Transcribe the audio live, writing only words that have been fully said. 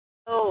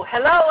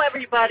Hello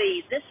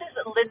everybody. This is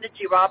Linda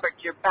G.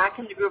 Roberts, your Back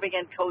in the Groove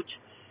Again coach.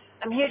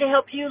 I'm here to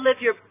help you live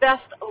your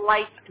best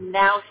life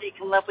now so you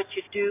can love what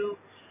you do.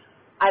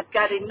 I've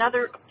got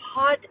another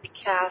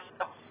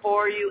podcast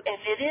for you, and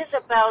it is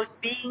about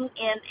being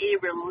in a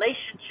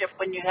relationship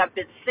when you have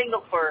been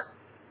single for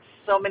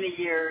so many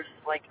years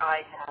like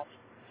I have.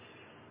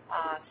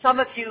 Some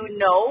of you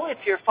know, if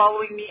you're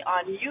following me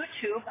on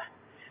YouTube,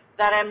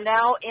 that I'm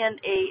now in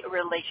a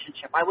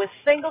relationship. I was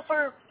single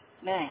for,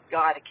 I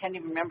can't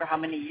even remember how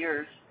many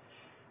years.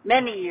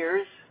 Many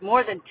years,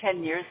 more than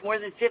 10 years, more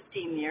than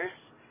 15 years.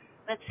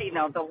 Let's see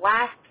now, the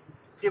last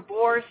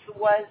divorce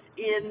was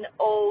in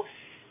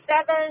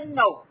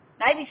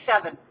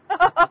 97. So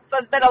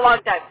it's been a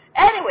long time.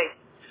 Anyway,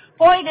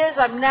 point is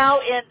I'm now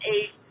in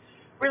a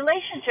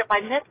relationship. I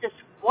met this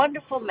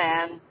wonderful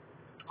man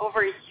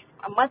over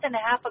a month and a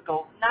half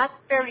ago, not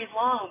very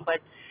long, but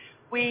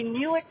we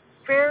knew it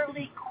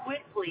fairly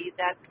quickly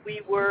that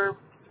we were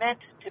meant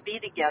to be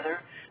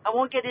together. I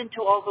won't get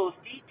into all those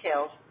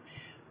details,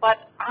 but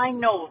I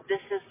know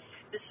this is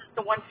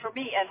the one for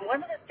me. And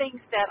one of the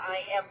things that I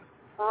am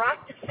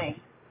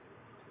practicing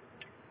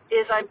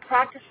is I'm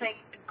practicing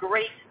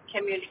great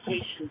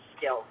communication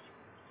skills.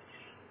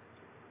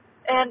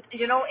 And,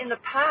 in the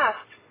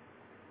past,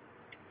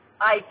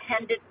 I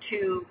tended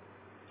to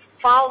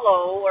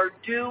follow or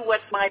do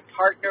what my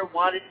partner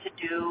wanted to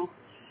do.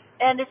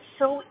 And it's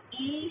so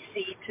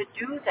easy to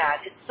do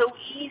that. It's so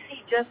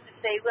easy just to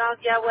say, well,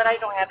 I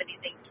don't have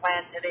anything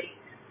planned today.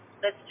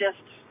 Let's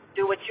just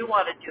do what you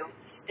want to do.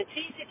 It's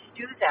easy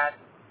to do that.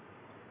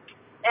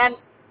 And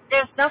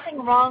there's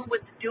nothing wrong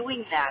with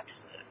doing that.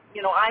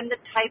 I'm the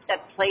type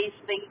that plays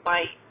things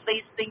by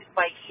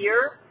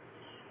ear.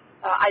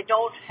 I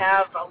don't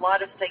have a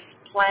lot of things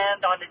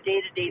planned on a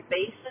day-to-day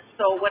basis,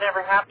 so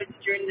whatever happens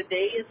during the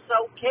day is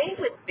okay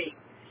with me.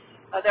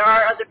 There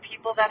are other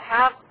people that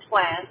have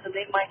plans, and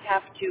they might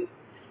have to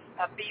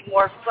be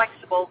more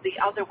flexible the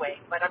other way.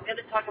 But I'm going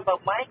to talk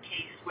about my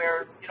case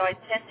where, I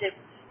tend to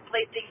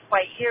play things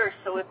by ear.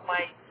 So if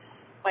my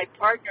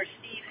partner,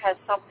 Steve, has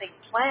something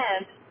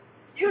planned,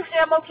 usually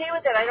I'm okay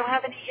with it. I don't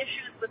have any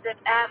issues with it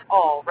at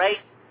all, right?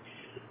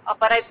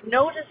 But I've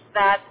noticed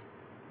that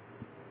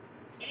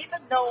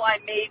even though I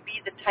may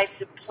be the type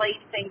to play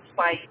things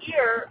by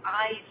ear,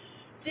 I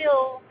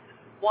still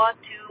want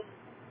to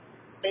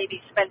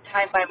maybe spend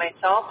time by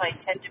myself. I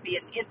tend to be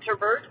an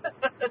introvert,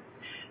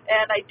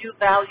 and I do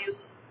value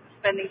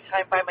spending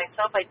time by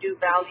myself. I do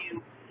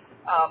value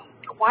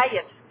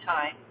quiet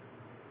time.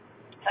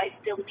 I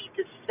still need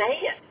to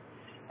say it.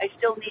 I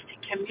still need to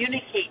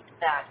communicate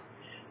that.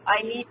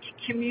 I need to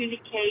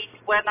communicate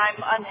when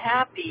I'm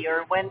unhappy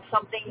or when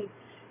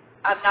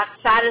I'm not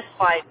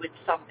satisfied with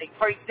something.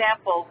 For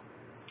example,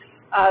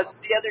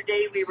 the other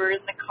day we were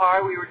in the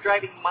car. He was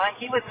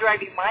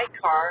driving my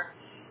car,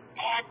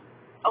 and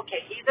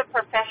he's a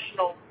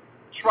professional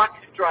truck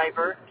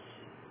driver,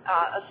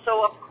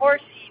 so of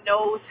course he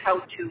knows how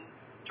to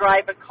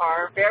drive a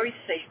car very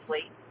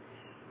safely.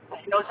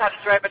 He knows how to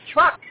drive a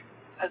truck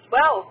as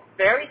well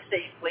very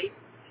safely.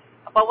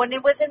 But when he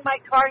was in my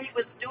car, he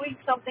was doing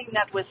something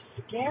that was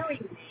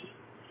scaring me,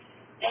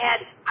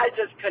 and I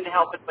just couldn't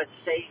help it but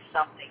say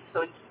something.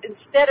 So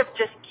instead of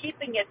just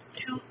keeping it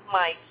to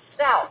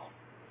myself,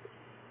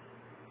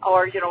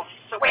 or,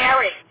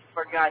 swearing,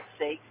 for God's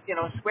sake,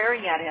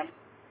 swearing at him,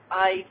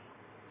 I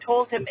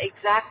told him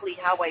exactly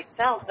how I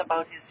felt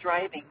about his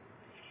driving.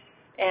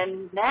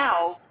 And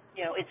now,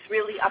 it's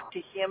really up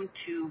to him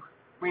to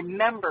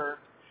remember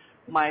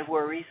my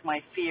worries,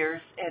 my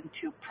fears, and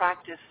to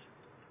practice.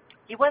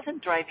 He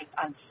wasn't driving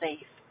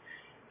unsafe.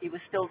 He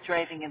was still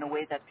driving in a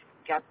way that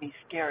got me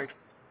scared.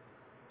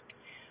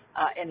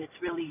 And it's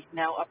really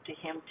now up to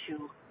him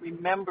to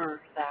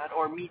remember that,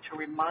 or me to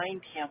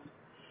remind him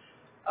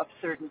of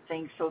certain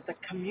things. So the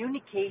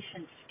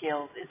communication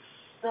skills is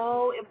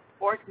so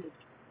important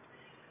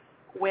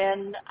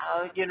when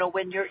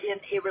when you're in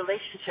a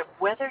relationship,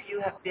 whether you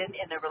have been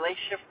in a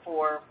relationship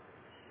for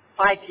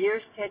 5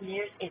 years, 10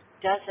 years, it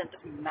doesn't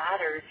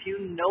matter. If you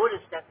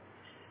notice that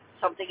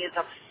something is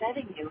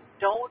upsetting you,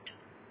 don't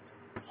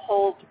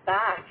hold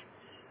back.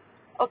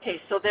 Okay,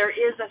 so there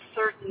is a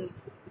certain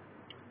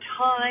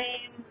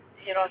time,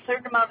 a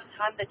certain amount of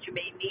time that you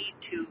may need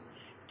to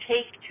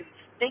take to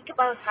think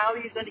about how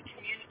you're going to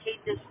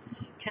communicate this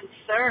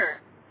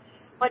concern.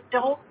 But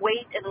don't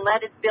wait and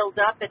let it build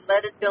up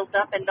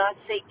and not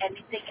say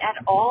anything at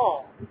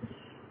all.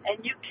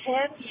 And you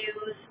can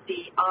use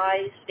the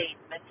I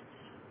statement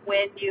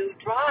when you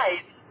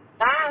drive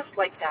fast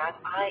like that.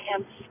 I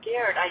am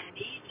scared. I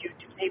need you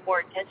to pay more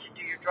attention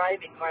to your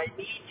driving, or I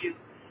need you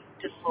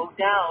to slow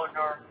down,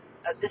 or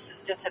this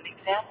is just an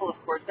example, of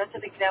course. That's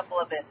an example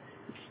of a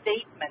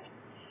statement.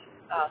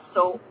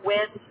 So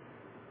when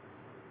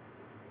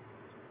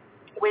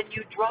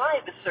you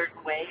drive a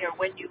certain way, or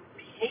when you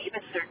behave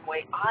a certain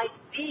way, I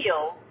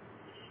feel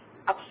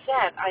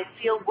upset, I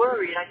feel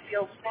worried, I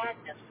feel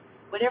sadness.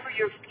 Whatever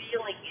your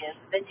feeling is,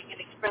 then you can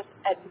express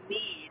a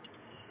need.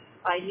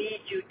 I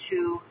need you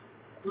to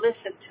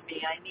listen to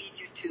me. I need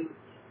you to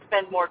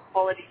spend more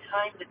quality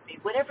time with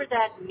me. Whatever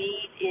that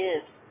need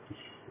is,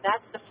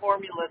 that's the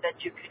formula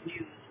that you can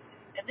use.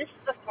 And this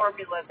is the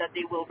formula that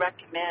they will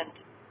recommend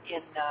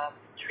in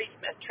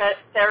treatment,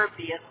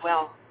 therapy as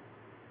well.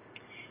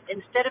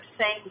 Instead of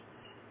saying,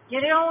 you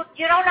don't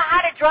know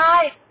how to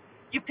drive,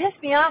 you piss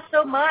me off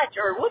so much,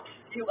 or whoops,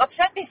 you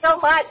upset me so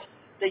much,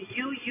 the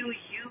you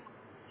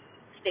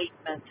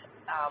statement.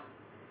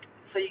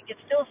 So you can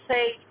still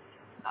say,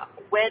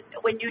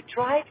 when you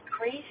drive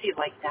crazy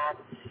like that,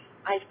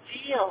 I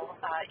feel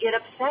it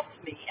upsets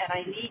me, and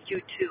I need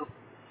you to.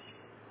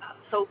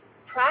 So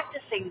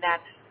practicing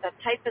that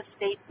type of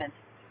statement,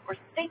 or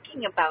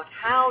thinking about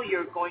how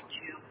you're going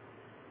to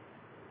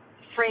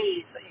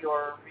phrase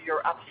your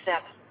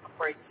upset,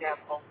 for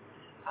example,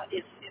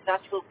 is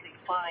absolutely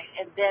fine.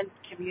 And then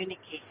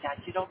communicate that.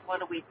 You don't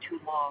want to wait too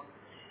long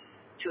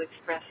to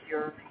express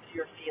your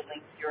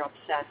feelings, your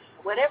upset,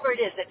 whatever it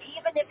is. And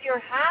even if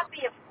you're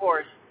happy, of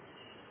course,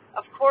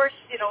 I'm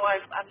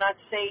not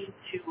saying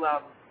to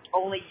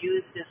only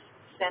use this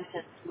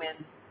sentence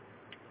when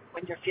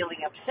you're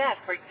feeling upset.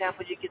 For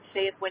example, you could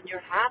say it when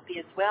you're happy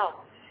as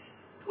well.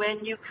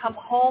 When you come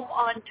home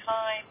on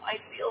time, I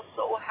feel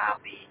so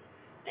happy.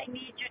 I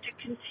need you to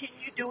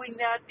continue doing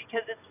that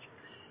because it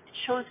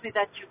shows me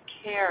that you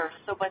care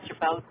so much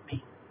about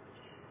me.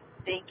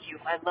 Thank you.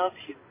 I love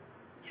you.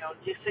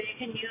 Just so you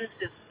can use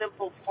this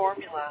simple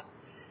formula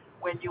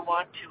when you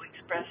want to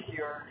express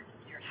your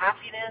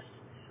happiness,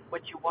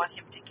 what you want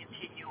him to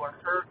continue or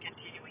her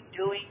continuing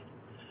doing,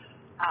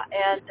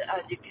 and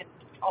you can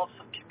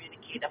also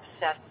communicate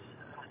upsets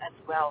as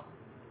well.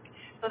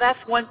 So that's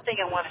one thing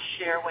I want to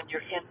share when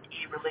you're in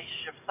a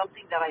relationship,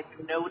 something that I've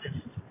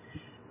noticed.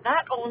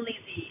 Not only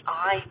the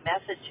I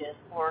messages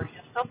or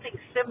something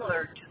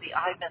similar to the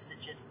I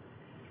messages,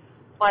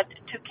 but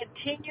to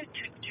continue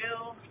to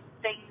do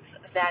things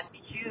that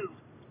you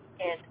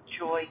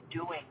enjoy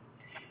doing.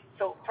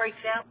 So, for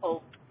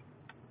example,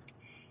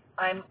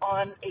 I'm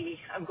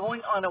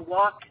going on a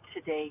walk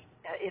today.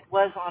 It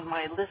was on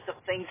my list of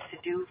things to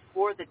do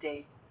for the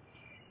day,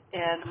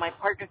 and my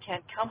partner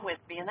can't come with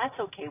me, and that's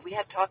okay. We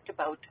had talked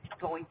about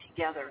going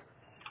together,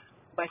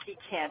 but he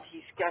can't.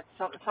 He's got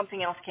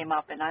something else came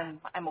up, and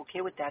I'm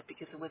okay with that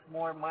because it was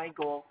more my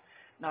goal,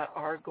 not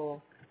our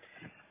goal.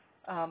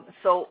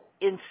 So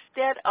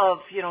instead of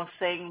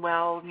saying,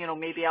 well,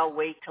 maybe I'll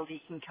wait till he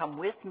can come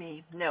with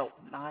me, no,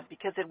 not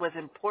because it was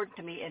important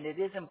to me, and it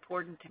is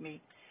important to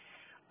me.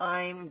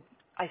 I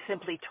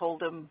simply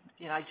told him,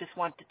 I just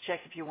want to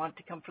check if you want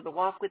to come for the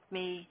walk with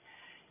me.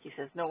 He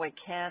says, no, I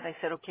can't. I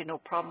said, okay, no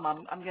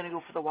problem. I'm going to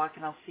go for the walk,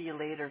 and I'll see you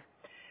later.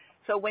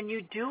 So when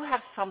you do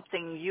have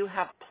something you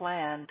have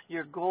planned,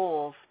 your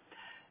goals,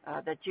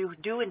 that you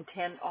do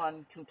intend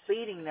on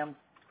completing them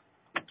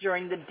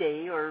during the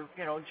day or,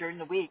 during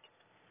the week,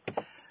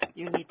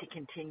 you need to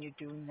continue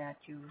doing that.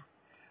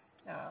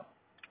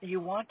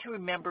 You want to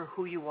remember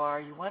who you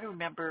are. You want to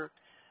remember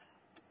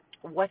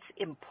what's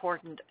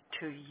important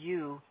to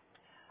you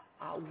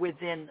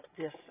within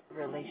this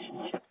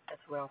relationship as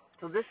well.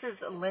 So this is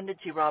Linda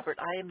G. Robert.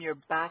 I am your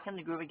Back in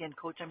the Groove Again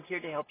coach. I'm here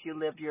to help you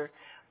live your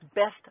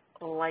best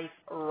life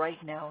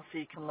right now so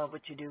you can love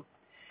what you do.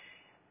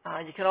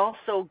 You can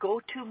also go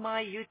to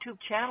my YouTube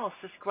channel,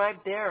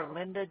 subscribe there,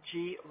 Linda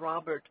G.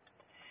 Robert.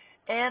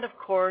 And, of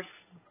course,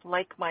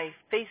 like my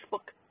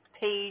Facebook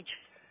page.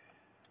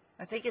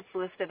 I think it's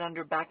listed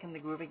under Back in the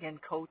Groove Again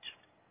coach.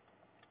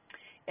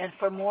 And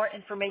for more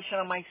information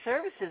on my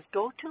services,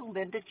 go to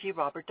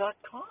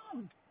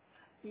lindagrobert.com.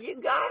 You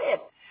got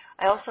it.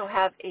 I also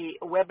have a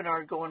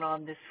webinar going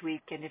on this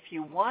week, and if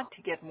you want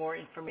to get more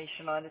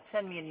information on it,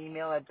 send me an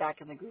email at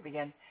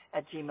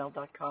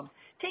backinthegrooveagain@gmail.com.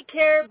 Take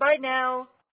care. Bye now.